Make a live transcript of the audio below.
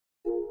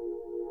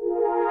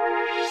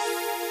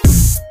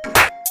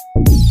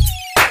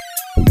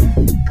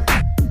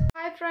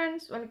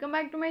friends, welcome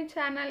back to my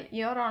channel,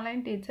 your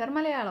online teacher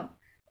Malayalam.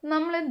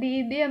 നമ്മൾ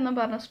ദീദി എന്ന്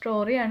പറഞ്ഞ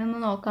സ്റ്റോറിയാണ് ഇന്ന്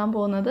നോക്കാൻ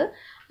പോകുന്നത്.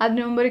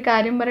 അതിനു മുമ്പ് ഒരു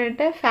കാര്യം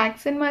പറയട്ടെ,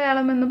 ഫാക്സ് ഇൻ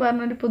മലയാളം എന്ന്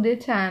പറഞ്ഞൊരു പുതിയ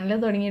ചാനൽ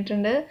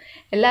തുടങ്ങിയിട്ടുണ്ട്.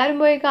 എല്ലാവരും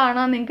പോയി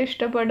കാണാൻ, നിങ്ങൾക്ക്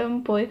ഇഷ്ടപ്പെടും,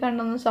 പോയി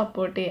കണ്ടൊന്ന്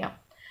സപ്പോർട്ട് ചെയ്യാം.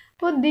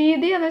 അപ്പോൾ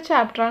ദീദി എന്ന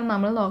ചാപ്റ്ററാണ്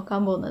നമ്മൾ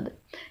നോക്കാൻ പോകുന്നത്.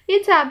 ഈ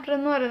ചാപ്റ്റർ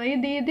എന്ന് പറയുന്നത്, ഈ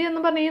ദീദി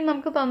എന്ന് പറഞ്ഞ ഈ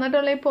നമുക്ക്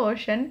തന്നിട്ടുള്ള ഈ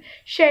പോർഷൻ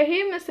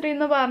ഷഹീൻ മിസ്ത്രി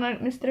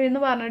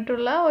എന്ന്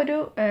പറഞ്ഞിട്ടുള്ള ഒരു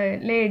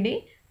ലേഡി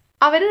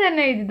അവർ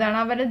തന്നെ എഴുതിയതാണ്.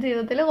 അവരുടെ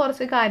ജീവിതത്തിൽ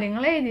കുറച്ച്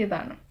കാര്യങ്ങൾ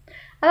എഴുതിയതാണ്.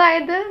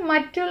 അതായത്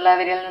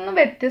മറ്റുള്ളവരിൽ നിന്ന്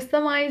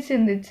വ്യത്യസ്തമായി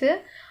ചിന്തിച്ച്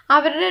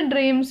അവരുടെ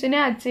ഡ്രീംസിനെ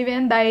അച്ചീവ്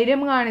ചെയ്യാൻ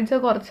ധൈര്യം കാണിച്ച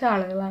കുറച്ച്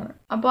ആളുകളാണ്.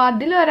 അപ്പോൾ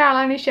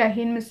അതിലൊരാളാണ് ഈ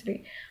ഷഹീൻ മിസ്ത്രി.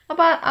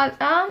 അപ്പോൾ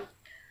ആ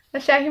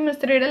ഷഹീൻ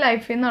മിസ്ത്രിയുടെ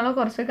ലൈഫിൽ നിന്നുള്ള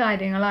കുറച്ച്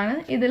കാര്യങ്ങളാണ്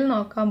ഇതിൽ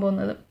നോക്കാൻ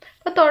പോകുന്നത്.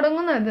 അപ്പോൾ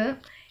തുടങ്ങുന്നത്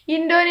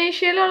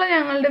ഇന്തോനേഷ്യയിലുള്ള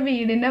ഞങ്ങളുടെ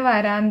വീടിൻ്റെ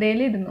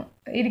വരാന്തയിൽ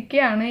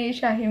ഇരിക്കുകയാണ് ഈ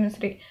ഷഹീൻ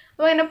മിസ്ത്രി.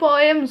 അപ്പോൾ ഇങ്ങനെ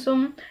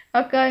പോയംസും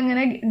ഒക്കെ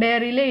ഇങ്ങനെ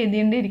ഡയറിയിൽ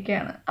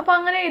എഴുതിക്കൊണ്ടിരിക്കുകയാണ്. അപ്പോൾ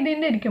അങ്ങനെ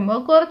എഴുതിക്കൊണ്ടിരിക്കുമ്പോൾ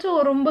കുറച്ച്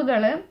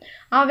ഉറുമ്പുകൾ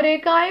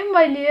അവരെക്കാളും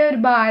വലിയ ഒരു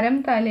ഭാരം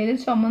തലയിൽ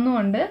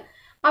ചുമന്നുകൊണ്ട്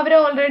അവർ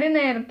ഓൾറെഡി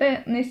നേരത്തെ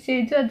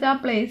നിശ്ചയിച്ച് വെച്ച ആ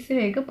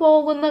പ്ലേസിലേക്ക്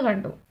പോകുന്ന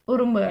കണ്ടു.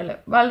 ഉറുമ്പുകൾ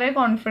വളരെ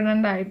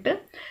കോൺഫിഡൻ്റ് ആയിട്ട്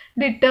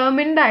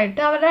ഡിറ്റർമിൻഡ്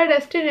ആയിട്ട് അവരുടെ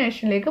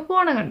ഡെസ്റ്റിനേഷനിലേക്ക്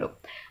പോണ കണ്ടു.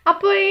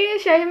 അപ്പോൾ ഈ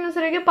ഷഹീൻ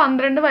മിസ്ത്രിക്ക്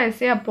 12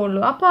 വയസ്സേ അപ്പോൾ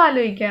ഉള്ളൂ. അപ്പോൾ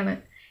ആലോചിക്കുകയാണ്,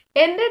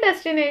 എൻ്റെ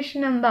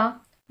ഡെസ്റ്റിനേഷൻ എന്താ,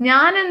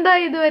 ഞാൻ എന്താ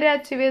ഇതുവരെ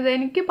അച്ചീവ് ചെയ്തത്,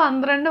 എനിക്ക്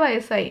 12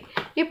 വയസ്സായി,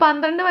 ഈ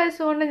 12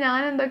 വയസ്സുകൊണ്ട് ഞാൻ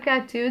എന്തൊക്കെ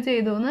അച്ചീവ്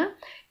ചെയ്തു എന്ന്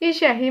ഈ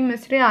ഷഹീൻ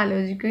മിസ്ത്രി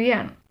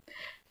ആലോചിക്കുകയാണ്.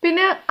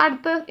 പിന്നെ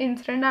അടുത്ത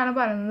ഇൻസിഡൻ്റ് ആണ്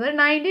പറയുന്നത്.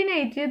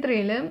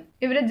 1983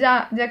 ഇവർ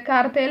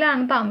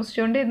ജക്കാർത്തയിലാണ്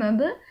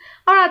താമസിച്ചുകൊണ്ടിരുന്നത്.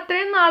 അവിടെ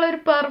അത്രയും നാളൊരു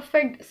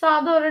പെർഫെക്റ്റ്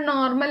സാധാ ഒരു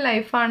നോർമൽ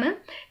ലൈഫാണ്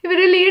ഇവർ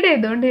ലീഡ്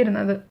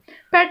ചെയ്തുകൊണ്ടിരുന്നത്.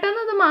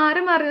 പെട്ടെന്ന് അത്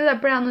മാറി മറിഞ്ഞത്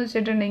എപ്പോഴാണെന്ന്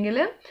വെച്ചിട്ടുണ്ടെങ്കിൽ,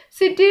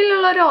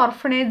 സിറ്റിയിലുള്ള ഒരു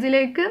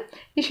ഓർഫനേജിലേക്ക്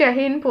ഈ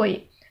ഷഹീൻ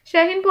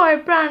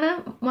പോയപ്പോഴാണ്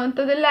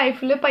മൊത്തത്തിൽ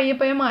ലൈഫിൽ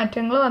പയ്യെ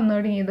മാറ്റങ്ങൾ വന്നു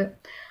തുടങ്ങിയത്.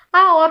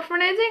 ആ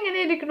ഓർഫനേജ് എങ്ങനെ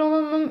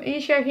ഇരിക്കണമെന്നൊന്നും ഈ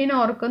ഷഹീൻ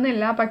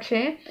ഓർക്കുന്നില്ല.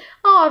 പക്ഷേ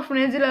ആ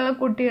ഓർഫനേജിലുള്ള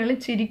കുട്ടികൾ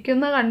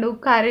ചിരിക്കുന്ന കണ്ടു,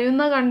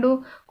 കരയുന്ന കണ്ടു,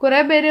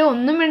 കുറേ പേര്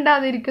ഒന്നും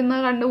മിണ്ടാതിരിക്കുന്ന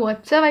കണ്ടു,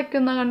 ഒച്ച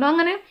വയ്ക്കുന്ന കണ്ടു.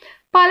 അങ്ങനെ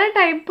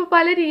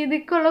പല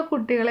രീതിക്കുള്ള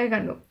കുട്ടികളെ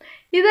കണ്ടു.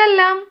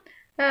 ഇതെല്ലാം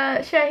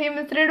ഷഹീൻ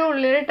മിസ്ത്രിയുടെ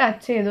ഉള്ളിൽ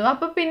ടച്ച് ചെയ്തു.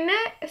 അപ്പോൾ പിന്നെ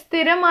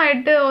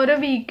സ്ഥിരമായിട്ട് ഓരോ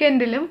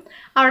വീക്കെൻഡിലും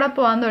അവിടെ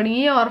പോകാൻ തുടങ്ങി,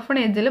 ഈ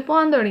ഓർഫനേജിൽ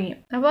പോകാൻ തുടങ്ങി.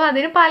 അപ്പോൾ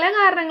അതിന് പല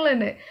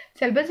കാരണങ്ങളുണ്ട്.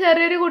 ചിലപ്പോൾ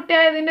ചെറിയൊരു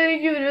കുട്ടിയായതിൻ്റെ ഒരു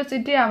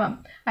ക്യൂരിയോസിറ്റി ആവാം,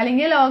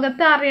 അല്ലെങ്കിൽ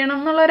ലോകത്തെ അറിയണം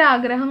എന്നുള്ളൊരു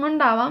ആഗ്രഹം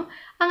കൊണ്ടാവാം.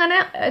 അങ്ങനെ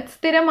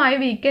സ്ഥിരമായി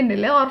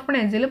വീക്കെൻഡിൽ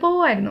ഓർഫനേജിൽ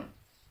പോകുമായിരുന്നു.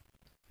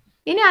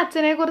 ഇനി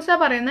അച്ഛനെ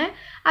കുറിച്ചാണ് പറയുന്നത്.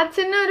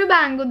 അച്ഛന് ഒരു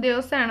ബാങ്ക്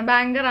ഉദ്യോഗസ്ഥനാണ്,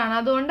 ബാങ്കറാണ്.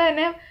 അതുകൊണ്ട്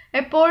തന്നെ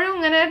എപ്പോഴും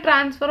ഇങ്ങനെ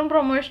ട്രാൻസ്ഫറും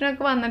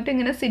പ്രൊമോഷനൊക്കെ വന്നിട്ട്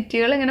ഇങ്ങനെ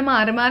സിറ്റികൾ ഇങ്ങനെ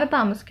മാറി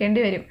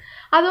താമസിക്കേണ്ടി വരും.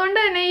 അതുകൊണ്ട്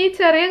തന്നെ ഈ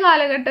ചെറിയ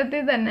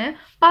കാലഘട്ടത്തിൽ തന്നെ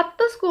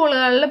 10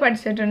 സ്കൂളുകളിൽ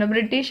പഠിച്ചിട്ടുണ്ട്.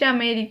 ബ്രിട്ടീഷ്,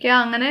 അമേരിക്ക,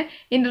 അങ്ങനെ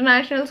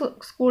ഇൻ്റർനാഷണൽ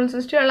സ്കൂൾ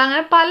സിസ്റ്റമുള്ള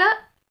അങ്ങനെ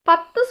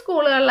 10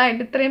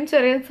 സ്കൂളുകളിലായിട്ട് ഇത്രയും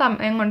ചെറിയ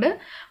സമയം കൊണ്ട്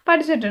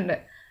പഠിച്ചിട്ടുണ്ട്.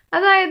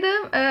 അതായത്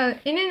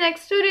ഇനി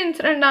നെക്സ്റ്റ് ഒരു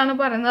ഇൻസിഡൻ്റ് ആണ്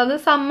പറയുന്നത്. അത്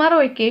സമ്മർ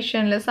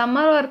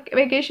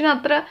വെക്കേഷൻ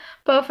അത്ര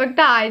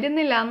പെർഫെക്റ്റ്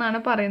ആയിരുന്നില്ല എന്നാണ്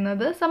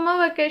പറയുന്നത്. സമ്മർ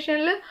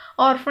വെക്കേഷനിൽ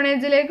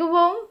ഓർഫനേജിലേക്ക്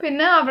പോകും,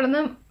 പിന്നെ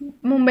അവിടുന്ന്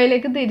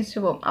മുംബൈയിലേക്ക് തിരിച്ചു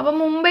പോകും. അപ്പോൾ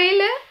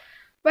മുംബൈയിൽ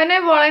പിന്നെ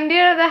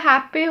volunteer the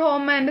happy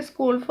home and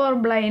school for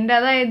blind,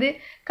 അതായത്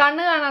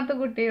കണ്ണ് കാണാത്ത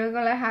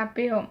കുട്ടികൾക്കുള്ള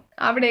ഹാപ്പി ഹോം,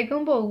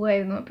 അവിടേക്കും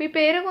പോകുമായിരുന്നു. അപ്പോൾ ഈ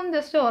പേരൊക്കെ ഒന്ന്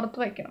ജസ്റ്റ് ഓർത്ത്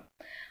വയ്ക്കണം.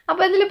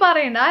 അപ്പോൾ ഇതിൽ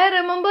പറയണ്ട, I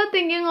remember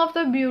thinking of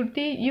the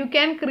beauty you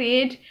can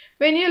create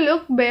when you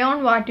look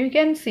beyond what you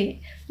can see.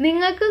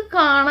 നിങ്ങൾക്ക്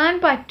കാണാൻ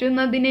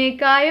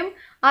പറ്റുന്നതിനേക്കാളും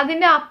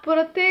അതിൻ്റെ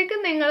അപ്പുറത്തേക്ക്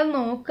നിങ്ങൾ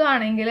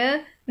നോക്കുകയാണെങ്കിൽ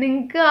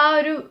നിങ്ങൾക്ക് ആ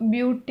ഒരു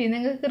ബ്യൂട്ടി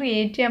നിങ്ങൾക്ക്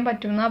ക്രിയേറ്റ് ചെയ്യാൻ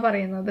പറ്റുമെന്നാണ്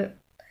പറയുന്നത്.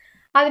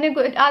 അതിനെ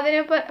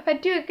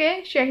പറ്റിയൊക്കെ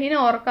ഷഹീൻ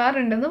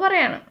ഓർക്കാറുണ്ടെന്ന്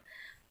പറയാണ്.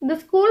 The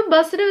school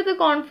buzzed with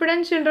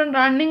confidence children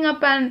running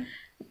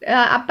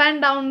up and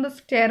down the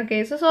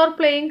staircases or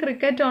playing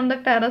cricket on the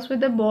terrace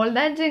with a ball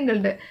that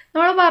jingled.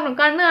 നമ്മൾ പറഞ്ഞു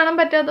കണ്ണ് കാണാൻ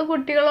പറ്റാത്ത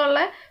കുട്ടികളുള്ള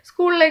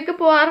സ്കൂളിലേക്ക്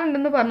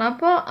പോകാറുണ്ടെന്ന് പറഞ്ഞു.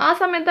 അപ്പോൾ ആ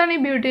സമയത്താണ് ഈ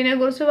ബ്യൂട്ടീനെ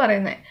കുറിച്ച്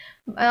പറയുന്നത്.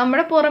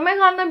 നമ്മുടെ പുറമേ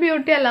കാണുന്ന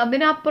ബ്യൂട്ടി അല്ല,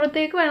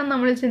 അതിനപ്പുറത്തേക്ക് വേണം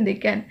നമ്മൾ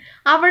ചിന്തിക്കാൻ.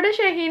 അവിടെ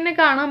ഷഹീനെ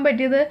കാണാൻ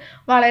പറ്റിയത്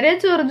വളരെ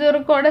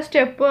ചുറുചുറുക്കോടെ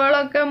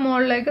സ്റ്റെപ്പുകളൊക്കെ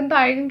മുകളിലേക്കും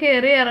താഴേക്കും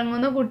കയറി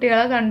ഇറങ്ങുന്ന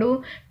കുട്ടികളെ കണ്ടു,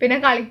 പിന്നെ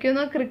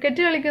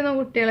ക്രിക്കറ്റ് കളിക്കുന്ന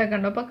കുട്ടികളെ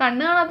കണ്ടു. അപ്പോൾ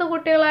കണ്ണ് കാണാത്ത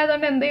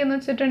കുട്ടികളായതുകൊണ്ട് എന്ത് ചെയ്യുന്നു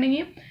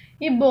വെച്ചിട്ടുണ്ടെങ്കിൽ,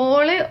 ഈ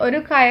ബോള് ഒരു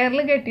കയറിൽ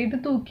കെട്ടിയിട്ട്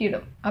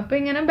തൂക്കിയിടും. അപ്പോൾ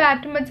ഇങ്ങനെ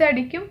ബാറ്റും വെച്ച്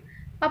അടിക്കും.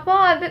 അപ്പോൾ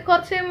അത്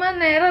കുറച്ച് കഴിയുമ്പോൾ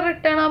നേരെ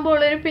റിട്ടേൺ ആ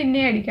ബോളിന്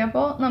പിന്നെ അടിക്കും.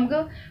 അപ്പോൾ നമുക്ക്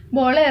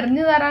ബോൾ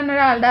എറിഞ്ഞു തരാൻ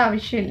ഒരാളുടെ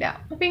ആവശ്യമില്ല.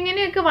 അപ്പോൾ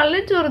ഇങ്ങനെയൊക്കെ വളരെ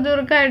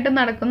ചുറുചുറുക്കായിട്ട്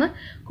നടക്കുന്ന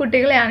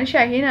കുട്ടികളെയാണ്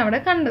ഷഹീൻ അവിടെ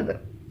കണ്ടത്.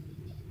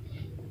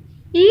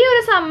 ഈ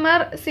ഒരു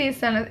സമ്മർ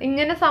സീസൺ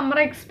ഇങ്ങനെ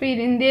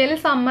ഇന്ത്യയിൽ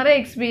സമ്മർ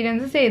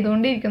എക്സ്പീരിയൻസ്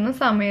ചെയ്തുകൊണ്ടിരിക്കുന്ന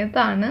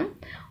സമയത്താണ്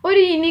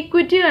ഒരു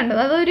ഇനീക്വാലിറ്റി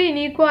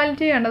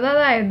കണ്ടത്.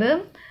 അതായത്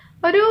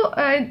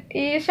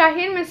ഈ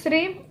ഷഹീൻ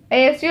മിസ്ത്രി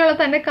AC ഉള്ള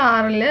തൻ്റെ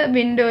കാറിൽ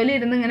വിൻഡോയിൽ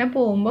ഇരുന്ന് ഇങ്ങനെ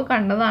പോകുമ്പോൾ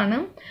കണ്ടതാണ്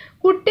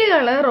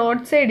കുട്ടികൾ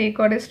റോഡ് സൈഡിൽ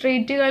കൂടെ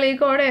സ്ട്രീറ്റുകളിൽ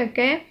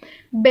കൂടെയൊക്കെ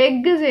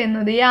ബെഗ്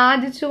ചെയ്യുന്നത്,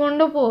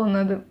 യാചിച്ചുകൊണ്ട്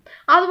പോകുന്നത്.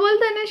 അതുപോലെ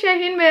തന്നെ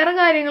ഷഹീൻ വേറെ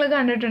കാര്യങ്ങൾ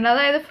കണ്ടിട്ടുണ്ട്.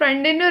 അതായത്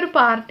ഫ്രണ്ടിൻ്റെ ഒരു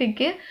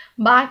പാർട്ടിക്ക്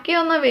ബാക്കി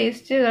വന്ന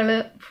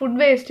ഫുഡ്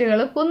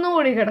വേസ്റ്റുകൾ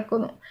കുന്നുകൂടി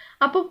കിടക്കുന്നു.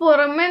 അപ്പോൾ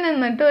പുറമേ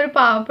നിന്നിട്ട് ഒരു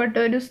പാവപ്പെട്ട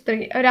ഒരു സ്ത്രീ,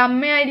 ഒരു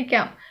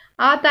അമ്മയായിരിക്കാം,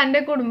 ആ തൻ്റെ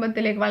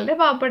കുടുംബത്തിലേക്ക്, വളരെ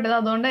പാവപ്പെട്ടത്,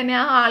 അതുകൊണ്ട് തന്നെ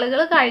ആ ആളുകൾ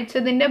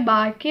കഴിച്ചതിൻ്റെ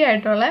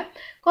ബാക്കിയായിട്ടുള്ള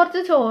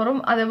കുറച്ച് ചോറും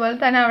അതുപോലെ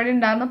തന്നെ അവിടെ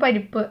ഉണ്ടാകുന്ന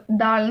പരിപ്പ്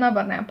ദാൾ എന്നാണ്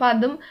പറഞ്ഞത്. അപ്പം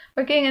അതും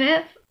ഒക്കെ ഇങ്ങനെ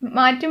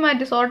മാറ്റി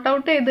മാറ്റി സോർട്ട്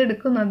ഔട്ട്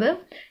ചെയ്തെടുക്കുന്നത്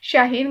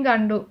ഷഹീൻ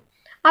കണ്ടു.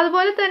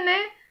 അതുപോലെ തന്നെ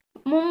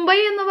മുംബൈ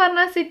എന്ന്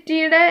പറഞ്ഞ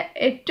സിറ്റിയുടെ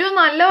ഏറ്റവും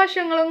നല്ല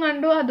വശങ്ങളും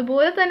കണ്ടു,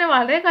 അതുപോലെ തന്നെ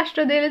വളരെ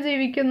കഷ്ടതയിൽ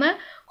ജീവിക്കുന്ന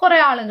കുറേ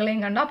ആളുകളെയും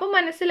കണ്ടു. അപ്പം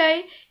മനസ്സിലായി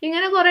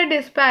ഇങ്ങനെ കുറേ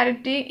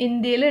ഡിസ്പാരിറ്റി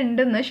ഇന്ത്യയിൽ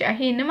ഉണ്ടെന്ന്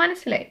ഷഹീന്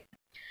മനസ്സിലായി.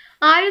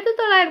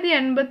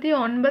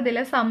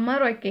 1989 സമ്മർ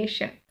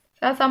വെക്കേഷൻ,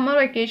 ആ സമ്മർ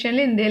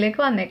വെക്കേഷനിൽ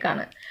ഇന്ത്യയിലേക്ക്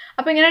വന്നേക്കാണ്.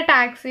 അപ്പം ഇങ്ങനെ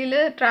ടാക്സിയിൽ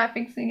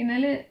ട്രാഫിക്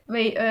സിഗ്നൽ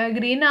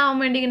ഗ്രീൻ ആവാൻ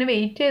വേണ്ടി ഇങ്ങനെ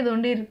വെയിറ്റ്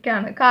ചെയ്തുകൊണ്ട്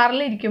ഇരിക്കുകയാണ്.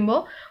 കാറിലിരിക്കുമ്പോൾ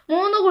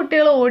 3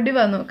 കുട്ടികൾ ഓടി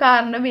വന്നു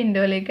കാറിൻ്റെ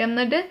വിൻഡോയിലേക്ക്.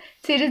 എന്നിട്ട്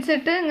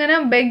ചിരിച്ചിട്ട് ഇങ്ങനെ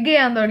ബെഗ്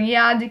ചെയ്യാൻ തുടങ്ങി,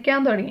 യാചിക്കാൻ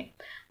തുടങ്ങി.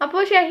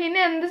 അപ്പോൾ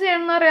ഷഹീന് എന്ത്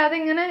ചെയ്യണമെന്ന് അറിയാതെ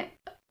ഇങ്ങനെ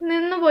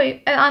നിന്നുപോയി,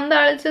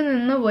 അന്താളിച്ച്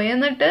നിന്നുപോയി.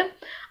 എന്നിട്ട്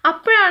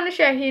അപ്പോഴാണ്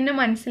ഷഹീന്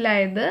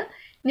മനസ്സിലായത്,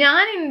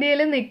 ഞാൻ ഇന്ത്യയിൽ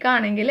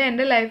നിൽക്കുകയാണെങ്കിൽ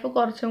എൻ്റെ ലൈഫ്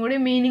കുറച്ചും കൂടി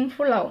മീനിങ്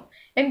ഫുൾ ആവും,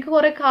 എനിക്ക്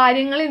കുറേ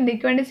കാര്യങ്ങൾ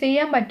ഇന്ത്യക്ക് വേണ്ടി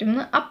ചെയ്യാൻ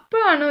പറ്റുമെന്ന്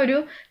അപ്പോഴാണ് ഒരു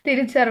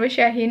തിരിച്ചറിവ്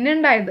ഷഹീന്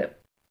ഉണ്ടായത്.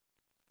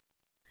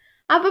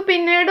 അപ്പോൾ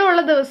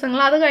പിന്നീടുള്ള ദിവസങ്ങൾ,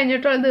 അത്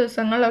കഴിഞ്ഞിട്ടുള്ള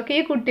ദിവസങ്ങളിലൊക്കെ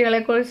ഈ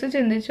കുട്ടികളെക്കുറിച്ച്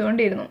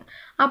ചിന്തിച്ചുകൊണ്ടിരുന്നു.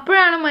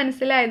 അപ്പോഴാണ്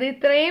മനസ്സിലായത്,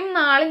 ഇത്രയും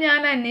നാൾ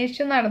ഞാൻ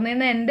അന്വേഷിച്ച്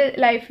നടന്നിരുന്ന എൻ്റെ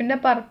ലൈഫിൻ്റെ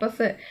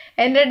പർപ്പസ്,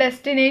 എൻ്റെ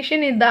ഡെസ്റ്റിനേഷൻ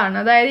ഇതാണ്.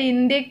 അതായത്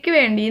ഇന്ത്യക്ക്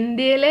വേണ്ടി,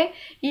 ഇന്ത്യയിലെ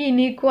ഈ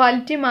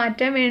ഇനീക്വാലിറ്റി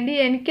മാറ്റാൻ വേണ്ടി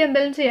എനിക്ക്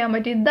എന്തെങ്കിലും ചെയ്യാൻ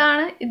പറ്റും,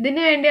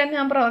 ഇതിന് വേണ്ടിയാണ്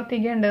ഞാൻ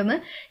പ്രവർത്തിക്കേണ്ടതെന്ന്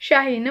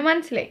ഷഹീന്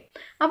മനസ്സിലായി.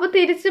 അപ്പോൾ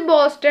തിരിച്ച്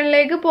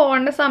ബോസ്റ്റണിലേക്ക്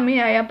പോകേണ്ട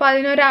സമയമായി. അപ്പോൾ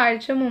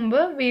അതിനൊരാഴ്ച മുമ്പ്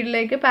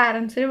വീട്ടിലേക്ക്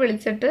പാരൻസിനെ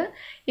വിളിച്ചിട്ട്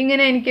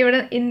ഇങ്ങനെ എനിക്കിവിടെ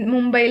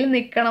മുംബൈയിൽ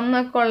നിൽക്കണം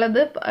എന്നൊക്കെ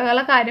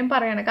ഉള്ള കാര്യം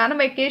പറയണം.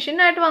 കാരണം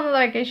വെക്കേഷനായിട്ട്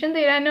വന്നതാണ്, വെക്കേഷൻ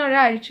തീരാനേ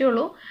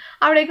ഒരാഴ്ചയുള്ളൂ,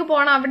 അവിടേക്ക്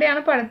പോകണം,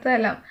 അവിടെയാണ്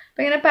പഠിത്തമെല്ലാം.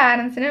 അപ്പം ഇങ്ങനെ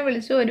പാരൻസിനെ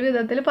വിളിച്ച് ഒരു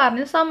വിധത്തിൽ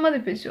പറഞ്ഞ്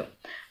സമ്മതിപ്പിച്ചു.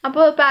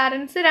 അപ്പോൾ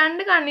പാരൻസ്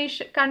 2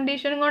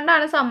 കണ്ടീഷൻ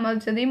കൊണ്ടാണ്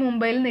സമ്മതിച്ചത് ഈ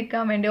മുംബൈയിൽ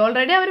നിൽക്കാൻ വേണ്ടി.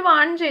 ഓൾറെഡി അവർ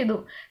വാൺ ചെയ്തു,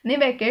 നീ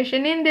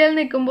വെക്കേഷന് ഇന്ത്യയിൽ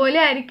നിൽക്കുമ്പോൾ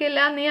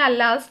ആയിരിക്കില്ല, നീ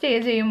അല്ലാതെ സ്റ്റേ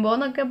ചെയ്യുമ്പോൾ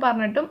എന്നൊക്കെ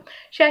പറഞ്ഞിട്ടും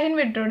ഷഹീൻ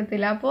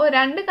വിട്ടുകൊടുത്തില്ല. അപ്പോൾ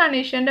 2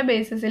 കണ്ടീഷൻ്റെ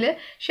ബേസിസിൽ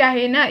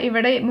ഷഹീനെ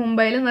ഇവിടെ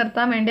മുംബൈയിൽ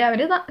നിർത്താൻ വേണ്ടി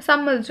അവർ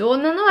സമ്മതിച്ചു.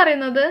 ഒന്നെന്ന്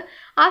പറയുന്നത്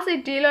ആ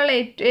സിറ്റിയിലുള്ള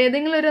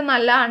ഏതെങ്കിലും ഒരു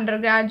നല്ല അണ്ടർ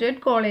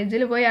ഗ്രാജുവേറ്റ്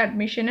കോളേജിൽ പോയി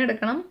അഡ്മിഷൻ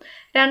എടുക്കണം.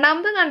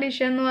 രണ്ടാമത്തെ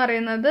കണ്ടീഷൻ എന്ന്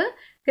പറയുന്നത്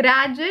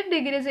ഗ്രാജുവേറ്റ്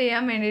ഡിഗ്രി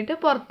ചെയ്യാൻ വേണ്ടിയിട്ട്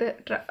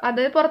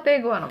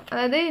പുറത്തേക്ക് പോകണം,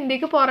 അതായത്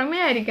ഇന്ത്യക്ക് പുറമേ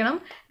ആയിരിക്കണം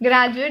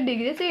ഗ്രാജുവേറ്റ്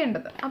ഡിഗ്രി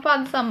ചെയ്യേണ്ടത്. അപ്പോൾ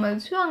അത്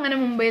സമ്മതിച്ചു. അങ്ങനെ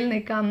മുംബൈയിൽ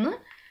നിൽക്കാമെന്ന്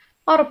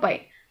ഉറപ്പായി.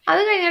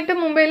 അത് കഴിഞ്ഞിട്ട്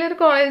മുംബൈയിൽ ഒരു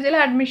കോളേജിൽ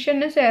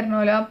അഡ്മിഷന്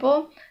ചേരണമല്ലോ. അപ്പോൾ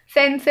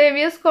സെൻറ്റ്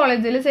സേവിയേഴ്സ്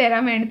കോളേജിൽ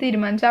ചേരാൻ വേണ്ടി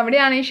തീരുമാനിച്ചു.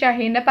 അവിടെയാണ് ഈ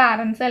ഷഹീൻ്റെ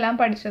പാരൻസ് എല്ലാം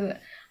പഠിച്ചത്.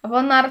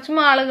 അപ്പോൾ നിറച്ചും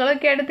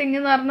ആളുകളൊക്കെ ആയിട്ട്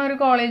തിങ്ങി നിറഞ്ഞ ഒരു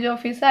കോളേജ്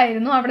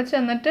ഓഫീസായിരുന്നു. അവിടെ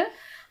ചെന്നിട്ട്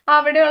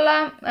അവിടെയുള്ള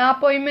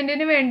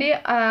അപ്പോയിൻമെൻറ്റിന് വേണ്ടി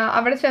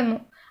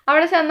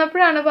അവിടെ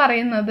ചെന്നപ്പോഴാണ്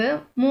പറയുന്നത്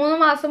 3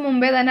 മാസം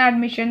മുമ്പേ തന്നെ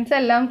അഡ്മിഷൻസ്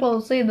എല്ലാം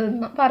ക്ലോസ്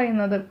ചെയ്തെന്ന്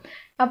പറയുന്നത്.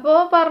 അപ്പോൾ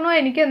പറഞ്ഞു,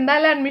 എനിക്ക്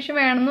എന്തായാലും അഡ്മിഷൻ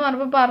വേണമെന്ന്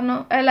പറഞ്ഞപ്പോൾ പറഞ്ഞു,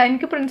 അല്ല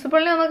എനിക്ക്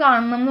പ്രിൻസിപ്പളിനെ ഒന്ന്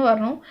കാണണം എന്ന്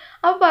പറഞ്ഞു.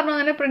 അപ്പോൾ പറഞ്ഞു,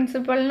 അങ്ങനെ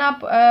പ്രിൻസിപ്പളിന്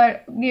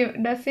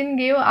dozen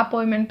give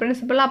appointment,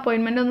 principal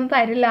appointment ഒന്നും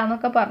തരില്ല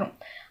എന്നൊക്കെ പറഞ്ഞു.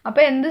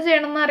 അപ്പോൾ എന്ത്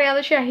ചെയ്യണമെന്ന്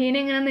അറിയാതെ ഷഹീൻ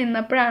ഇങ്ങനെ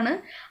നിന്നപ്പോഴാണ്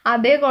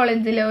അതേ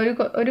കോളേജിൽ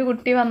ഒരു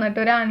കുട്ടി വന്നിട്ട്,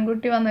 ഒരു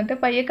ആൺകുട്ടി വന്നിട്ട്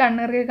പയ്യെ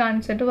കണ്ണിറുക്കി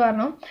കാണിച്ചിട്ട്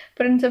പറഞ്ഞു,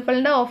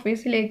 പ്രിൻസിപ്പളിൻ്റെ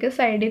ഓഫീസിലേക്ക്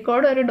സൈഡിൽ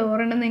കൂടെ ഒരു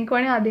ഡോറുണ്ട്, നിങ്ങൾക്ക്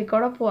വേണമെങ്കിൽ അതിൽ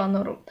കൂടെ പോകാമെന്ന്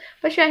പറഞ്ഞു.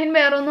 അപ്പോൾ ഷഹീൻ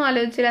വേറെ ഒന്നും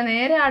ആലോചിച്ചില്ല,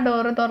 നേരെ ആ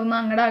ഡോറ് തുറന്ന്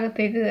അങ്ങടെ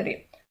അകത്തേക്ക് കയറി.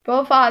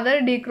 ഇപ്പോൾ ഫാദർ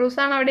ഡി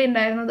ക്രൂസാണ് അവിടെ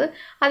ഉണ്ടായിരുന്നത്.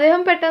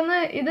 അദ്ദേഹം പെട്ടെന്ന്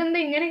ഇതെന്താ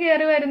ഇങ്ങനെ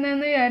കയറി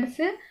വരുന്നതെന്ന്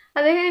വിചാരിച്ച്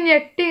അദ്ദേഹം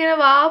ഞെട്ടി ഇങ്ങനെ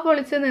വാ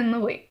പൊളിച്ച്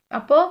നിന്നുപോയി.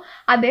 അപ്പോൾ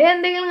അദ്ദേഹം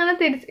എന്തെങ്കിലും ഇങ്ങനെ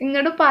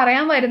ഇങ്ങോട്ട്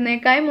പറയാൻ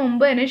വരുന്നേക്കായി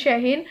മുമ്പ് തന്നെ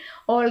ഷഹീൻ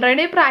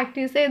ഓൾറെഡി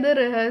പ്രാക്ടീസ് ചെയ്ത്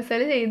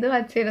റിഹേഴ്സൽ ചെയ്ത്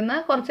വച്ചിരുന്ന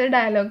കുറച്ച്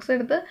ഡയലോഗ്സ്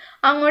എടുത്ത്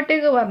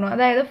അങ്ങോട്ടേക്ക് പറഞ്ഞു.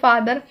 അതായത്,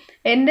 ഫാദർ,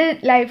 എൻ്റെ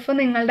ലൈഫ്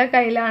നിങ്ങളുടെ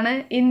കയ്യിലാണ്,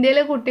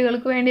 ഇന്ത്യയിലെ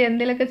കുട്ടികൾക്ക് വേണ്ടി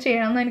എന്തെങ്കിലുമൊക്കെ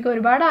ചെയ്യണമെന്ന് എനിക്ക്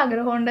ഒരുപാട്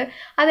ആഗ്രഹമുണ്ട്,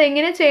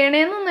 അതെങ്ങനെ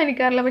ചെയ്യണമെന്നൊന്നും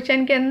എനിക്കറിയില്ല, പക്ഷെ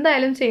എനിക്ക്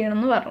എന്തായാലും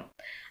ചെയ്യണമെന്ന് പറഞ്ഞു.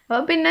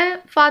 അപ്പോൾ പിന്നെ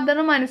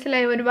ഫാദറിന്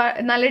മനസ്സിലായി ഒരുപാട്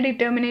നല്ല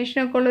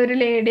ഡിറ്റർമിനേഷനൊക്കെ ഉള്ള ഒരു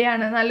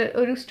ലേഡിയാണ്, നല്ല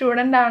ഒരു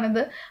സ്റ്റുഡൻ്റ്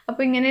ആണിത്,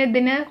 അപ്പോൾ ഇങ്ങനെ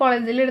ഇതിനെ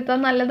കോളേജിൽ എടുത്താൽ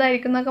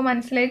നല്ലതായിരിക്കും എന്നൊക്കെ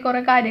മനസ്സിലായി.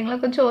 കുറേ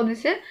കാര്യങ്ങളൊക്കെ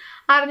ചോദിച്ച്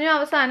അറിഞ്ഞു.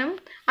 അവസാനം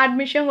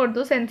അഡ്മിഷൻ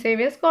കൊടുത്തു സെൻറ്റ്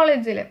സേവിയേഴ്സ്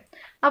കോളേജിൽ.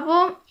 അപ്പോൾ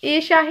ഈ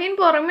ഷഹീൻ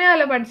പുറമേ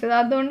അല്ല പഠിച്ചത്,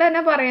 അതുകൊണ്ട്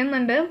തന്നെ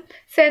പറയുന്നുണ്ട്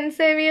സെൻറ്റ്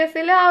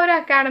സേവിയേഴ്സിൽ ആ ഒരു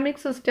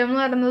അക്കാഡമിക് സിസ്റ്റം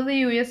എന്ന് പറയുന്നത്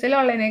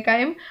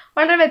US-ലുള്ളതിനേക്കാളും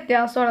വളരെ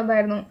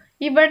വ്യത്യാസമുള്ളതായിരുന്നു.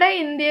 ഇവിടെ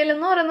ഇന്ത്യയിൽ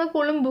എന്ന് പറയുന്നത്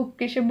കൂടുതലും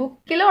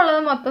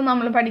ബുക്കിലുള്ളത് മൊത്തം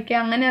നമ്മൾ പഠിക്കുക,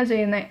 അങ്ങനെയാണ്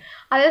ചെയ്യുന്നത്.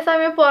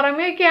 അതേസമയം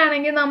പുറമെയൊക്കെ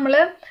ആണെങ്കിൽ നമ്മൾ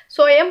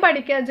സ്വയം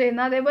പഠിക്കുക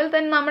ചെയ്യുന്നത്. അതേപോലെ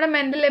തന്നെ നമ്മുടെ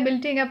മെൻ്റൽ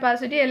എബിലിറ്റിയും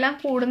കപ്പാസിറ്റി എല്ലാം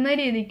കൂടുന്ന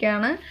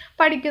രീതിക്കാണ്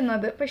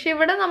പഠിക്കുന്നത്. പക്ഷെ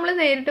ഇവിടെ നമ്മൾ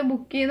നേരിട്ട്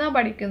ബുക്കിൽ നിന്നാണ്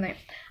പഠിക്കുന്നത്.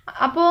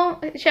 അപ്പോൾ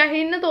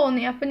ഷഹീന്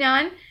തോന്നി, അപ്പോൾ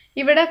ഞാൻ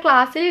ഇവിടെ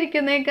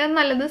ക്ലാസ്സിലിരിക്കുന്നേക്കാൾ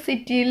നല്ലത്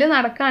സിറ്റിയിൽ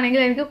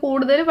നടക്കുകയാണെങ്കിൽ എനിക്ക്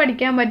കൂടുതൽ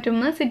പഠിക്കാൻ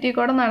പറ്റുമെന്ന്, സിറ്റി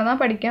കൂടെ നടന്നാൽ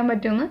പഠിക്കാൻ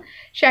പറ്റുമെന്ന്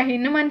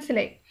ഷഹീന്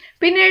മനസ്സിലായി.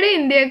 പിന്നീട്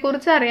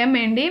ഇന്ത്യയെക്കുറിച്ച് അറിയാൻ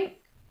വേണ്ടി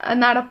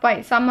നടപ്പായി.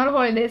 സമ്മർ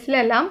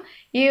ഹോളിഡേയ്സിലെല്ലാം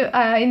ഈ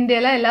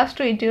ഇന്ത്യയിലെ എല്ലാ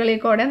സ്ട്രീറ്റുകളിൽ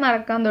കൂടെ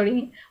നടക്കാൻ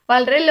തുടങ്ങി.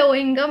 വളരെ ലോ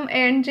ഇൻകം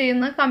ഏൺ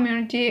ചെയ്യുന്ന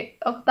കമ്മ്യൂണിറ്റി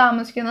ഒക്കെ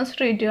താമസിക്കുന്ന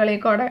സ്ട്രീറ്റുകളിൽ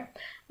കൂടെ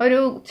ഒരു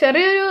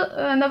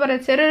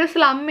ചെറിയൊരു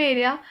സ്ലം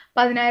ഏരിയ,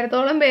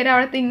 10,000-ഓളം പേര്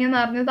അവിടെ തിങ്ങി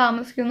നിറഞ്ഞ്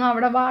താമസിക്കുന്നു.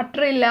 അവിടെ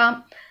വാട്ടർ ഇല്ല,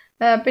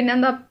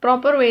 പിന്നെന്താ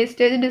പ്രോപ്പർ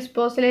വേസ്റ്റേജ്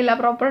ഡിസ്പോസൽ ഇല്ല,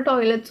 പ്രോപ്പർ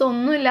ടോയ്ലറ്റ്സ്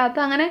ഒന്നും ഇല്ലാത്ത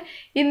അങ്ങനെ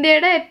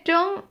ഇന്ത്യയുടെ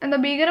ഏറ്റവും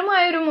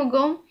ഭീകരമായൊരു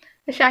മുഖവും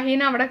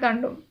ഷഹീൻ അവിടെ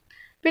കണ്ടു.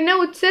 പിന്നെ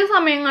ഉച്ച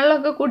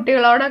സമയങ്ങളിലൊക്കെ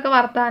കുട്ടികളോടൊക്കെ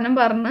വർത്താനം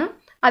പറഞ്ഞ്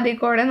അതിൽ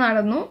കൂടെ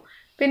നടന്നു.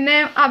 പിന്നെ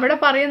അവിടെ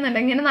പറയുന്നുണ്ട്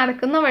ഇങ്ങനെ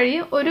നടക്കുന്ന വഴി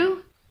ഒരു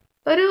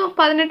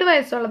 18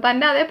 വയസ്സുള്ള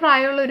തൻ്റെ അതേ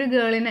പ്രായമുള്ള ഒരു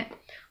ഗേളിനെ,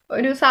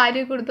 ഒരു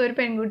സാരി കൊടുത്ത ഒരു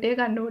പെൺകുട്ടിയെ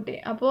കണ്ടുമുട്ടി.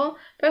 അപ്പോൾ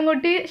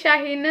പെൺകുട്ടി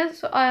ഷഹീനെ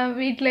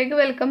വീട്ടിലേക്ക്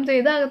വെൽക്കം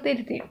ചെയ്ത്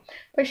അകത്തിരുത്തി.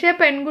 പക്ഷേ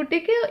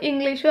പെൺകുട്ടിക്ക്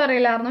ഇംഗ്ലീഷും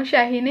അറിയില്ലായിരുന്നു,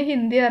 ഷഹീന്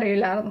ഹിന്ദി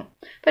അറിയില്ലായിരുന്നു.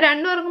 അപ്പോൾ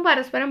രണ്ടുപേർക്കും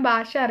പരസ്പരം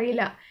ഭാഷ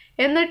അറിയില്ല.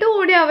 എന്നിട്ട്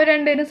കൂടി അവർ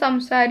രണ്ടുപേരും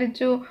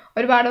സംസാരിച്ചു,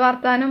 ഒരുപാട്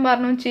വർത്താനം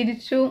പറഞ്ഞു,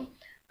 ചിരിച്ചു.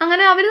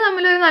 അങ്ങനെ അവർ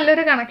തമ്മിലൊരു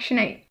നല്ലൊരു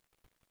കണക്ഷനായി.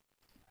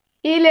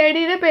 ഈ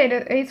ലേഡിയുടെ പേര്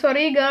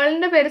ഈ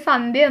ഗേളിൻ്റെ പേര്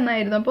സന്ധ്യ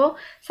എന്നായിരുന്നു. അപ്പോൾ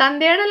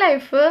സന്ധ്യയുടെ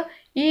ലൈഫ്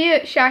ഈ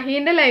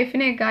ഷഹീൻ്റെ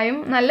ലൈഫിനേക്കാളും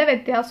നല്ല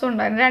വ്യത്യാസം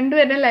ഉണ്ടായിരുന്നു.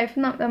 രണ്ടുപേരുടെ ലൈഫ്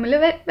തമ്മിൽ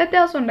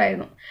വ്യത്യാസം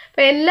ഉണ്ടായിരുന്നു.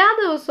 അപ്പോൾ എല്ലാ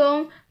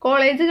ദിവസവും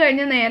കോളേജ്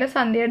കഴിഞ്ഞ് നേരെ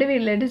സന്ധ്യയുടെ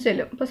വീട്ടിലേക്ക്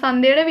ചെല്ലും. അപ്പോൾ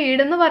സന്ധ്യയുടെ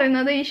വീടെന്ന്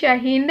പറയുന്നത് ഈ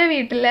ഷഹീൻ്റെ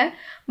വീട്ടിലെ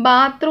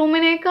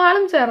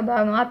ബാത്റൂമിനേക്കാളും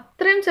ചെറുതായിരുന്നു.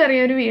 അത്രയും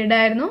ചെറിയൊരു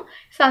വീടായിരുന്നു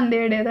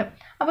സന്ധ്യയുടേത്.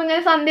 അപ്പോൾ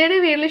ഇങ്ങനെ സന്ധ്യയുടെ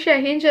വീട്ടിൽ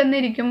ഷഹീൻ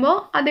ചെന്നിരിക്കുമ്പോൾ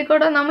അതിൽ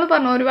കൂടെ നമ്മൾ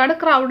പറഞ്ഞു ഒരുപാട്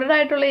ക്രൗഡഡ്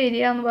ആയിട്ടുള്ള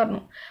ഏരിയ എന്ന്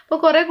പറഞ്ഞു. അപ്പോൾ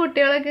കുറേ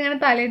കുട്ടികളൊക്കെ ഇങ്ങനെ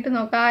തലയിട്ട്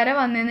നോക്കുക, ആരാ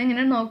വന്നതെന്ന്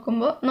ഇങ്ങനെ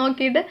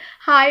നോക്കിയിട്ട്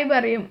ഹായ്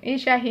പറയും ഈ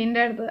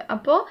ഷഹീൻ്റെ അടുത്ത്.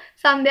 അപ്പോൾ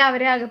സന്ധ്യ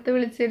അവരെ അകത്ത്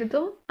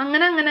വിളിച്ചിരുത്തും.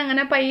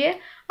 അങ്ങനെ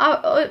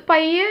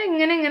പയ്യെ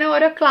ഇങ്ങനെ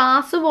ഓരോ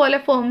ക്ലാസ് പോലെ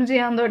ഫോം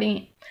ചെയ്യാൻ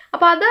തുടങ്ങി.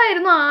 അപ്പോൾ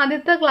അതായിരുന്നു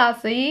ആദ്യത്തെ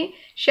ക്ലാസ്. ഈ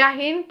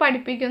ഷഹീൻ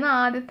പഠിപ്പിക്കുന്ന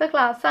ആദ്യത്തെ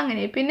ക്ലാസ്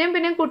അങ്ങനെ.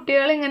 പിന്നെയും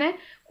കുട്ടികൾ ഇങ്ങനെ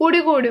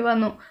കൂടി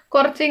വന്നു.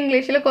 കുറച്ച്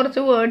ഇംഗ്ലീഷിൽ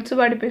കുറച്ച് വേർഡ്സ്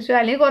പഠിപ്പിച്ചു,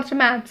 അല്ലെങ്കിൽ കുറച്ച്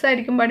മാത്സ്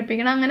ആയിരിക്കും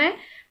പഠിപ്പിക്കണം, അങ്ങനെ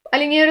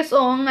അല്ലെങ്കിൽ ഒരു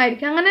സോങ്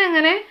ആയിരിക്കും.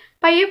 അങ്ങനെ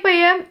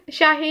പയ്യെ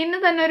ഷഹീന്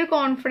തന്നെ ഒരു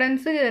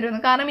കോൺഫിഡൻസ്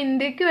കയറുന്നു. കാരണം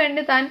ഇന്ത്യക്ക്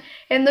വേണ്ടി താൻ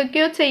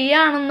എന്തൊക്കെയോ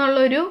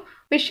ചെയ്യാണെന്നുള്ളൊരു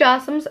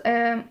വിശ്വാസം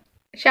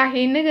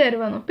ഷഹീന് കയറി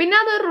വന്നു. പിന്നെ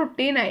അതൊരു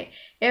റുട്ടീനായി.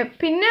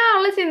 പിന്നെ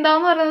ഉള്ള ചിന്ത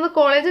എന്ന് പറയുന്നത്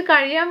കോളേജ്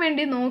കഴിയാൻ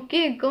വേണ്ടി നോക്കി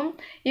നിൽക്കും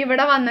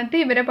ഇവിടെ വന്നിട്ട്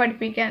ഇവരെ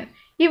പഠിപ്പിക്കാൻ.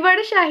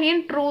 ഇവിടെ ഷഹീൻ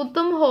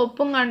ട്രൂത്തും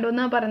ഹോപ്പും കണ്ടു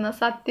എന്നാണ് പറയുന്നത്.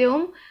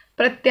 സത്യവും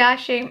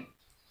പ്രത്യാശയും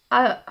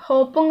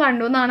ഹോപ്പും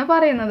കണ്ടു എന്നാണ്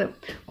പറയുന്നത്.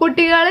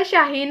 കുട്ടികളെ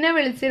ഷഹീനെ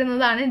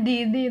വിളിച്ചിരുന്നതാണ്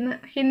ദീദി എന്ന്.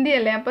 ഹിന്ദി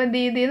അല്ലേ, അപ്പോൾ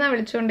ദീദി എന്നാണ്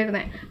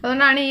വിളിച്ചുകൊണ്ടിരുന്നത്.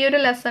 അതുകൊണ്ടാണ് ഈ ഒരു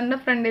ലെസണിൻ്റെ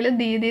ഫ്രണ്ടിൽ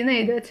ദീദി എന്ന്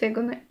എഴുതി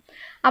വെച്ചേക്കുന്നത്.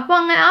 അപ്പോൾ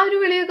അങ്ങനെ ആ ഒരു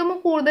വിളി കേൾക്കുമ്പോൾ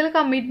കൂടുതൽ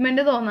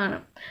കമ്മിറ്റ്മെൻറ്റ് തോന്നാണ്.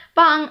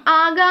 അപ്പോൾ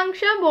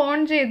ആകാംക്ഷ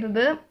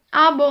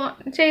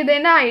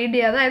ചെയ്തതിൻ്റെ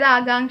ഐഡിയ, അതായത്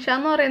ആകാംക്ഷ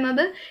എന്ന്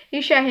പറയുന്നത് ഈ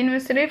ഷഹീൻ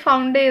മിസ്ത്രി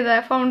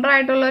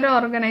ഫൗണ്ടറായിട്ടുള്ള ഒരു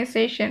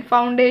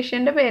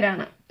ഫൗണ്ടേഷൻ്റെ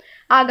പേരാണ്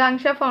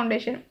ആകാംക്ഷ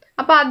ഫൗണ്ടേഷൻ.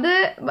 അപ്പോൾ അത്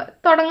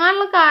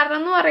തുടങ്ങാനുള്ള കാരണം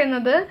എന്ന്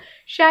പറയുന്നത്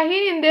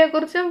ഷഹീൻ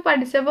ഇന്ത്യയെക്കുറിച്ച്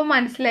പഠിച്ചപ്പോൾ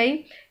മനസ്സിലായി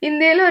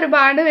ഇന്ത്യയിൽ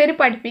ഒരുപാട് പേര്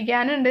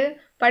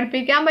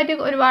പഠിപ്പിക്കാൻ പറ്റിയ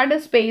ഒരുപാട്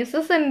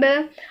സ്പേസസ് ഉണ്ട്,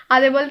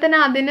 അതേപോലെ തന്നെ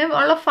അതിന്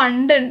ഉള്ള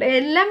ഫണ്ട് ഉണ്ട്,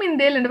 എല്ലാം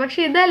ഇന്ത്യയിലുണ്ട്.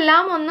 പക്ഷെ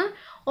ഇതെല്ലാം ഒന്ന്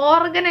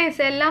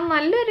എല്ലാം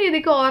നല്ല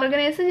രീതിക്ക്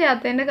ഓർഗനൈസ്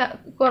ചെയ്യാത്തതിൻ്റെ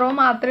കുറവ്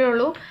മാത്രമേ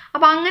ഉള്ളൂ.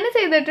 അപ്പോൾ അങ്ങനെ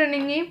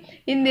ചെയ്തിട്ടുണ്ടെങ്കിൽ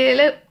ഇന്ത്യയിൽ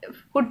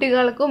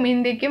കുട്ടികൾക്കും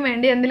ഇന്ത്യക്കും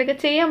വേണ്ടി എന്തെങ്കിലുമൊക്കെ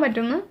ചെയ്യാൻ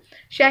പറ്റുമെന്ന്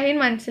ഷഹീൻ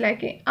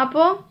മനസ്സിലാക്കി.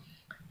 അപ്പോൾ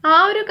ആ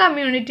ഒരു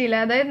കമ്മ്യൂണിറ്റിയിൽ,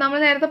 അതായത് നമ്മൾ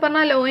നേരത്തെ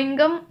പറഞ്ഞ ലോ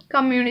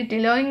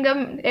ഇൻകം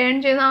ഏൺ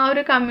ചെയ്യുന്ന ആ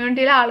ഒരു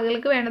കമ്മ്യൂണിറ്റിയിലെ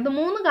ആളുകൾക്ക് വേണ്ടത്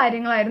 3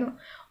 കാര്യങ്ങളായിരുന്നു.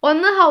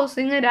 1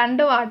 ഹൗസിങ്,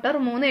 2 വാട്ടർ,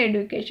 3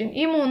 എഡ്യൂക്കേഷൻ.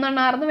 ഈ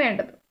 3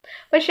 വേണ്ടത്.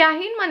 അപ്പോൾ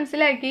ഷഹീൻ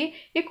മനസ്സിലാക്കി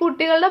ഈ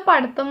കുട്ടികളുടെ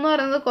പഠിത്തം എന്ന്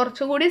പറയുന്നത്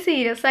കുറച്ചുകൂടി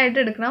സീരിയസ് ആയിട്ട്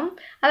എടുക്കണം.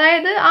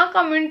 അതായത് ആ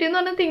കമ്മ്യൂണിറ്റി എന്ന്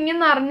പറഞ്ഞാൽ തിങ്ങി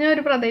നിറഞ്ഞ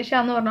ഒരു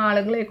പ്രദേശമാണെന്ന് പറഞ്ഞ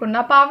ആളുകളെ കൊണ്ട്.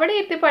 അപ്പോൾ അവിടെ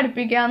എത്തി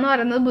പഠിപ്പിക്കുക എന്ന്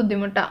പറയുന്നത്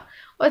ബുദ്ധിമുട്ടാണ്.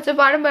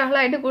 ഒച്ചപ്പാടും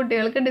ബഹളമായിട്ട്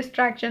കുട്ടികൾക്ക്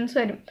ഡിസ്ട്രാക്ഷൻസ്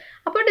വരും.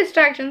 അപ്പോൾ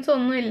ഡിസ്ട്രാക്ഷൻസ്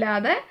ഒന്നും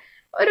ഇല്ലാതെ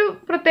ഒരു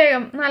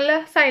പ്രത്യേകം നല്ല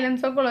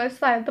സൈലൻസ് ഒക്കെ ഉള്ള ഒരു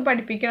സ്ഥലത്ത്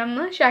പഠിപ്പിക്കണം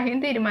എന്ന് ഷഹീൻ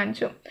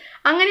തീരുമാനിച്ചു.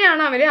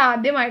 അങ്ങനെയാണ് അവർ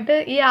ആദ്യമായിട്ട്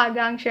ഈ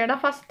ആകാംക്ഷയുടെ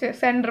ഫസ്റ്റ്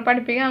സെൻറ്റർ,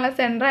 പഠിപ്പിക്കാനുള്ള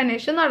സെൻറ്റർ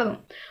അന്വേഷിച്ച് നടന്നു.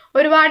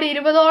 ഒരുപാട്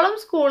 20ഓളം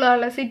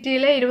സ്കൂളുകൾ,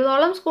 സിറ്റിയിലെ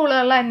 20ഓളം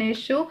സ്കൂളുകളിൽ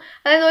അന്വേഷിച്ചു.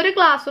 അതായത് ഒരു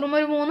ക്ലാസ് റൂം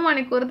ഒരു 3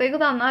 മണിക്കൂറത്തേക്ക്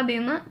തന്നാൽ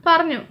മതിയെന്ന്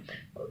പറഞ്ഞു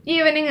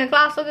ഈവനിങ്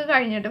ക്ലാസ്സൊക്കെ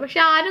കഴിഞ്ഞിട്ട്. പക്ഷെ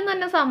ആരും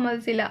തന്നെ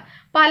സമ്മതിച്ചില്ല.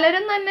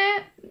 പലരും തന്നെ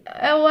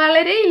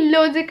വളരെ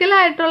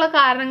ഇല്ലോജിക്കലായിട്ടുള്ള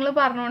കാരണങ്ങൾ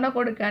പറഞ്ഞുകൊണ്ടാണ്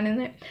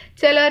കൊടുക്കാനിന്ന്.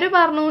 ചിലർ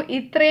പറഞ്ഞു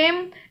ഇത്രയും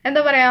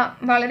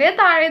വളരെ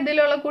താഴെ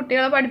ഇതിലുള്ള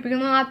കുട്ടികളെ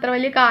പഠിപ്പിക്കുന്നത് അത്ര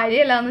വലിയ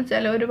കാര്യമല്ല എന്ന്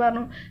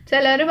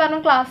ചിലർ പറഞ്ഞു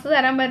ക്ലാസ്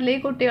തരാൻ പറ്റില്ല,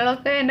 ഈ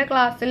കുട്ടികളൊക്കെ എൻ്റെ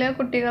ക്ലാസ്സിലെ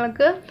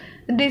കുട്ടികൾക്ക്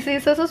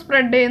ഡിസീസസ്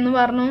സ്പ്രെഡ് ചെയ്യുമെന്ന്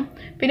പറഞ്ഞു.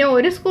 പിന്നെ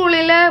ഒരു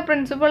സ്കൂളിലെ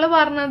പ്രിൻസിപ്പൾ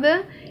പറഞ്ഞത്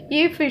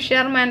ഈ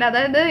ഫിഷർമാൻ,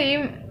 അതായത് ഈ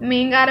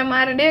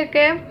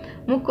മീൻകാരന്മാരുടെയൊക്കെ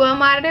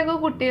മുക്കുവന്മാരുടെയൊക്കെ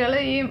കുട്ടികൾ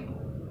ഈ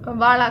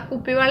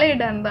കുപ്പിവള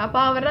ഇടുന്നത്.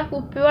 അപ്പോൾ അവരുടെ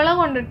കുപ്പിവള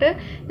കൊണ്ടിട്ട്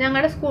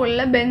ഞങ്ങളുടെ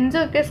സ്കൂളിലെ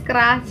ബെഞ്ചൊക്കെ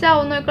സ്ക്രാച്ച്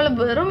ആവുന്നൊക്കെയുള്ള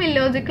വെറും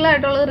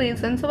ഇല്ലോജിക്കലായിട്ടുള്ള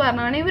റീസൺസ്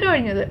പറഞ്ഞാണ് ഇവർ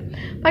ഒഴിഞ്ഞത്.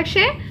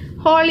 പക്ഷേ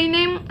holy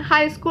name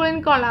high school in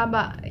Colaba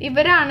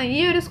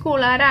ഈ ഒരു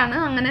സ്കൂളുകാരാണ്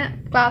അങ്ങനെ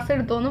ക്ലാസ്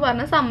എടുത്തു എന്ന്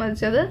പറഞ്ഞ്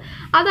സമ്മതിച്ചത്.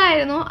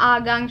 അതായിരുന്നു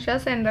ആകാംക്ഷ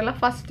സെൻറ്ററിലെ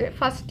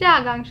ഫസ്റ്റ്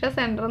ആകാംക്ഷ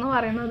സെൻറ്റർ എന്ന്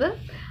പറയുന്നത്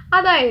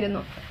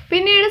അതായിരുന്നു.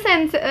 പിന്നീട്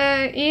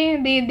ഈ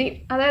ദീദി,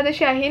 അതായത്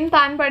ഷഹീൻ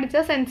താൻ പഠിച്ച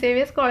സെൻറ്റ്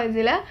സേവിയേഴ്സ്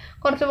കോളേജിൽ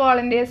കുറച്ച്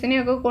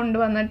വോളണ്ടിയേഴ്സിനെയൊക്കെ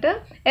കൊണ്ടുവന്നിട്ട്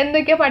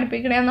എന്തൊക്കെയാണ്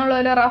പഠിപ്പിക്കണേ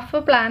എന്നുള്ളൊരു റഫ്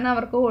പ്ലാൻ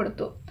അവർക്ക്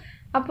കൊടുത്തു.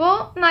 അപ്പോൾ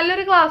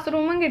നല്ലൊരു ക്ലാസ്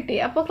റൂമും കിട്ടി.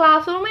 അപ്പോൾ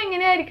ക്ലാസ് റൂം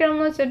എങ്ങനെയായിരിക്കണം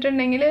എന്ന്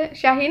വെച്ചിട്ടുണ്ടെങ്കിൽ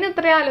ഷഹീൻ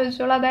ഇത്രയും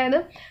ആലോചിച്ചോളൂ. അതായത്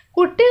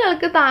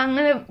കുട്ടികൾക്ക്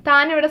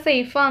താൻ ഇവിടെ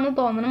സേഫാണെന്ന്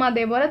തോന്നണം,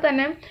 അതേപോലെ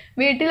തന്നെ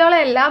വീട്ടിലുള്ള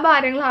എല്ലാ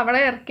ഭാരങ്ങളും അവിടെ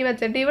ഇറക്കി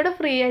വെച്ചിട്ട് ഇവിടെ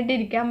ഫ്രീ ആയിട്ട്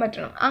ഇരിക്കാൻ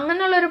പറ്റണം,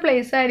 അങ്ങനെയുള്ളൊരു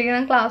പ്ലേസ്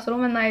ആയിരിക്കണം ക്ലാസ്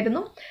റൂം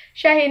എന്നായിരുന്നു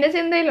ഷഹീൻ്റെ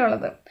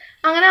ചിന്തയിലുള്ളത്.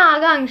 അങ്ങനെ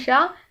ആകാംക്ഷ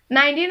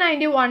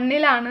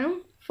 1991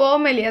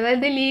 ഫോർമലി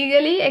അതായത്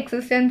ലീഗലി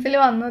എക്സിസ്റ്റൻസിൽ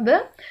വന്നത്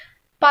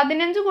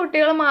 15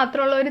 കുട്ടികൾ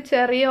മാത്രമുള്ള ഒരു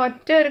ചെറിയ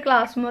ഒരു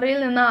ക്ലാസ് മുറിയിൽ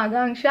നിന്ന്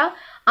ആകാംക്ഷ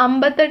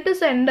 58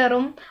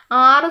 സെന്ററും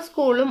 6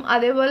 സ്കൂളും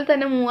അതേപോലെ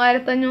തന്നെ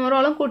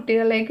 3500ഓളം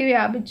കുട്ടികളിലേക്ക്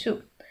വ്യാപിച്ചു.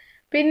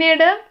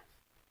 പിന്നീട്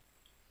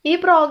ഈ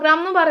പ്രോഗ്രാം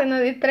എന്ന്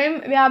പറയുന്നത് ഇത്രയും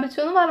വ്യാപിച്ചു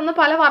എന്ന് പറയുന്നത്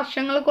പല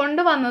വർഷങ്ങൾ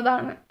കൊണ്ട്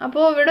വന്നതാണ്.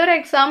 അപ്പോൾ ഇവിടെ ഒരു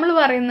എക്സാമ്പിൾ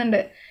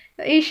പറയുന്നുണ്ട്.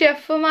 ഈ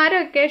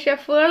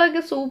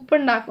ഷെഫുകളൊക്കെ സൂപ്പ്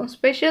ഉണ്ടാക്കും,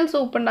 സ്പെഷ്യൽ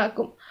സൂപ്പ്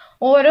ഉണ്ടാക്കും.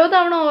 ഓരോ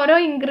തവണ ഓരോ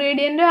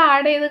ഇൻഗ്രീഡിയൻറ്റും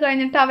ആഡ് ചെയ്ത്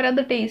കഴിഞ്ഞിട്ട്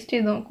അവരത് ടേസ്റ്റ്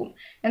ചെയ്ത് നോക്കും.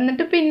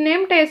 എന്നിട്ട്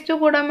പിന്നെയും ടേസ്റ്റ്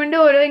കൂടാൻ വേണ്ടി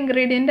ഓരോ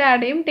ഇൻഗ്രീഡിയൻറ്റ്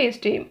ആഡ് ചെയ്യും,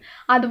 ടേസ്റ്റ് ചെയ്യും.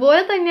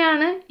 അതുപോലെ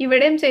തന്നെയാണ്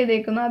ഇവിടെയും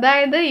ചെയ്തേക്കുന്നത്.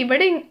 അതായത്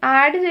ഇവിടെ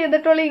ആഡ്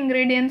ചെയ്തിട്ടുള്ള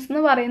ഇൻഗ്രീഡിയൻസ്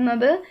എന്ന്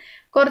പറയുന്നത്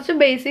കുറച്ച്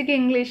ബേസിക്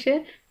ഇംഗ്ലീഷ്,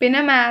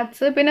 പിന്നെ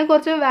മാത്സ്, പിന്നെ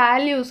കുറച്ച്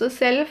വാല്യൂസ്,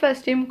 സെൽഫ്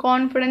എസ്റ്റീം,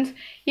 കോൺഫിഡൻസ്,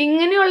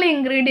 ഇങ്ങനെയുള്ള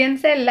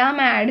ഇൻഗ്രീഡിയൻസ് എല്ലാം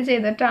ആഡ്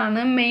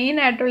ചെയ്തിട്ടാണ് മെയിൻ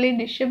ആയിട്ടുള്ള ഈ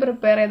ഡിഷ്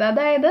പ്രിപ്പയർ ചെയ്തത്.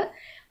 അതായത്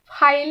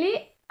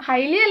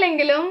ഹൈലി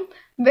അല്ലെങ്കിലും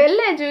വെൽ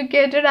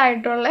എഡ്യൂക്കേറ്റഡ്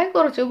ആയിട്ടുള്ള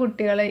കുറച്ച്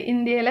കുട്ടികൾ,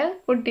 ഇന്ത്യയിലെ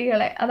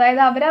കുട്ടികളെ,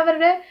 അതായത്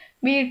അവരവരുടെ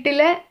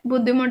വീട്ടിലെ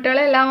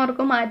ബുദ്ധിമുട്ടുകളെ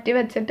എല്ലാവർക്കും മാറ്റി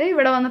വെച്ചിട്ട്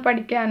ഇവിടെ വന്ന്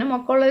പഠിക്കാനും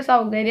ഒക്കെ ഉള്ളൊരു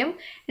സൗകര്യം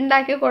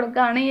ഉണ്ടാക്കി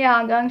കൊടുക്കുകയാണ് ഈ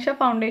ആകാംക്ഷ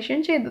ഫൗണ്ടേഷൻ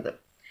ചെയ്തത്.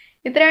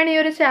 ഇത്രയാണ് ഈ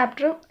ഒരു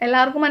ചാപ്റ്റർ.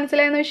 എല്ലാവർക്കും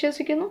മനസ്സിലായെന്ന്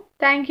വിശ്വസിക്കുന്നു.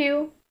 താങ്ക്